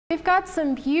We've got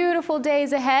some beautiful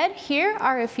days ahead. Here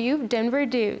are a few Denver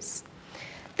do's.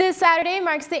 This Saturday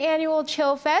marks the annual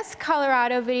Chill Fest,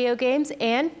 Colorado video games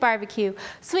and barbecue.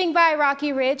 Swing by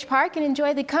Rocky Ridge Park and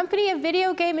enjoy the company of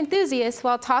video game enthusiasts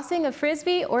while tossing a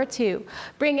frisbee or two.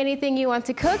 Bring anything you want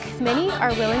to cook, many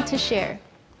are willing to share.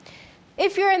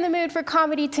 If you're in the mood for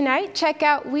comedy tonight, check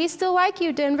out We Still Like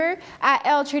You Denver at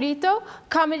El Chorrito.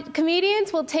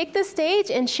 Comedians will take the stage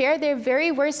and share their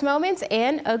very worst moments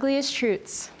and ugliest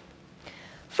truths.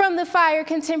 From the Fire,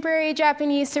 contemporary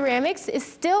Japanese ceramics is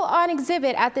still on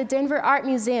exhibit at the Denver Art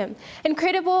Museum.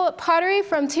 Incredible pottery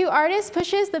from two artists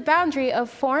pushes the boundary of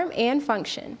form and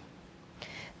function.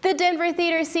 The Denver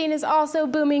theater scene is also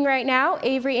booming right now.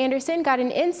 Avery Anderson got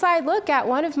an inside look at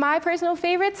one of my personal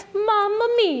favorites, Mamma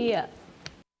Mia!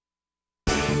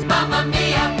 Mamma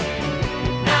Mia,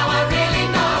 now I really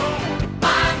know,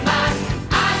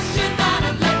 I should not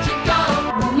have let you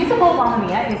go. The musical Mamma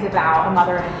Mia is about a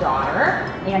mother and a daughter,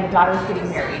 and the daughter is getting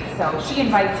married. So she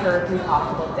invites her three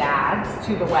possible dads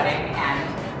to the wedding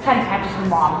and kind of catches her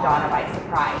mom, Donna, by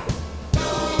surprise.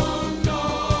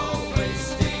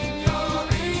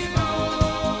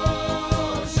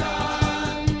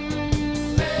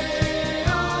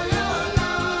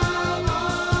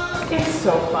 It's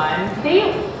so fun.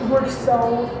 They were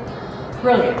so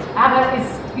brilliant. ABBA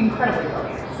is incredibly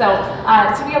brilliant. So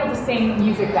to be able to sing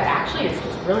music that actually is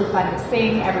just really fun to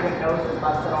sing, everyone knows and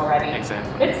loves it already.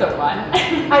 Exactly. It's so fun.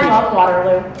 I love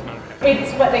Waterloo.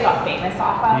 It's what they got famous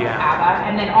off of, ABBA,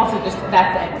 and then also just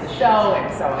that's the end of the show,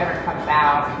 and so everyone comes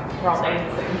out and we're all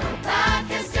dancing.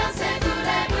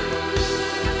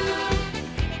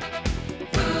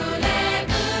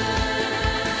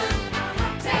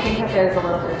 I think that there's a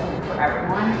little bit of something for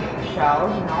everyone in the show,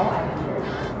 you know.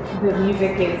 I mean, the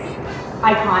music is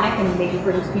iconic and maybe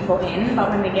brings people in, but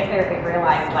when they get there, they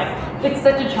realize like it's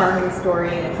such a charming story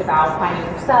and it's about finding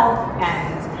yourself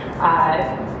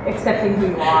and accepting who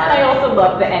you are. I also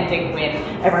love the ending when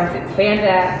everyone's in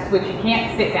spandex, which you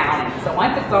can't sit down in. So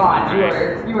once it's on,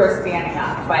 you are standing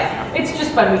up. But it's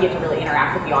just fun. We get to really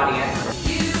interact with the audience.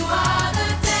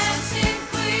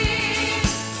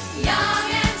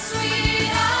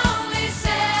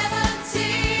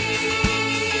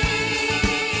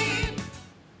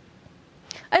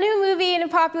 A new movie and a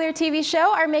popular TV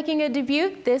show are making a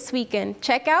debut this weekend.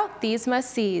 Check out these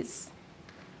must-sees.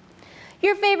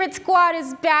 Your favorite squad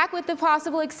is back with the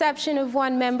possible exception of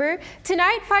one member.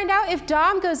 Tonight, find out if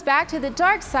Dom goes back to the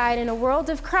dark side in a world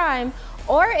of crime,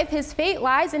 or if his fate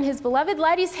lies in his beloved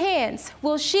Letty's hands.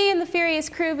 Will she and the Furious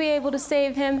crew be able to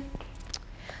save him?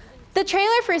 The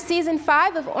trailer for Season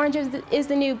 5 of Orange is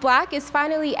the New Black is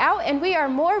finally out, and we are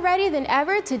more ready than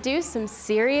ever to do some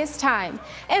serious time.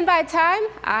 And by time,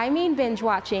 I mean binge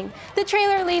watching. The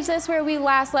trailer leaves us where we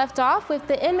last left off, with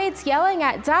the inmates yelling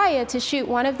at Daya to shoot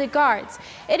one of the guards.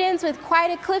 It ends with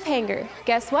quite a cliffhanger.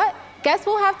 Guess what? Guess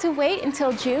we'll have to wait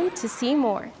until June to see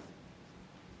more.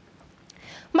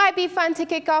 Might be fun to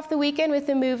kick off the weekend with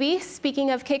a movie.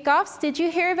 Speaking of kickoffs, did you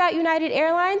hear about United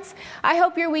Airlines? I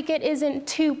hope your weekend isn't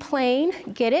too plain,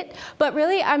 get it? But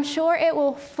really, I'm sure it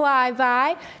will fly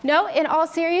by. No, in all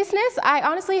seriousness, I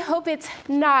honestly hope it's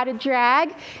not a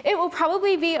drag. It will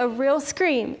probably be a real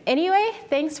scream. Anyway,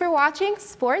 thanks for watching.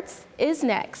 Sports is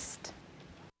next.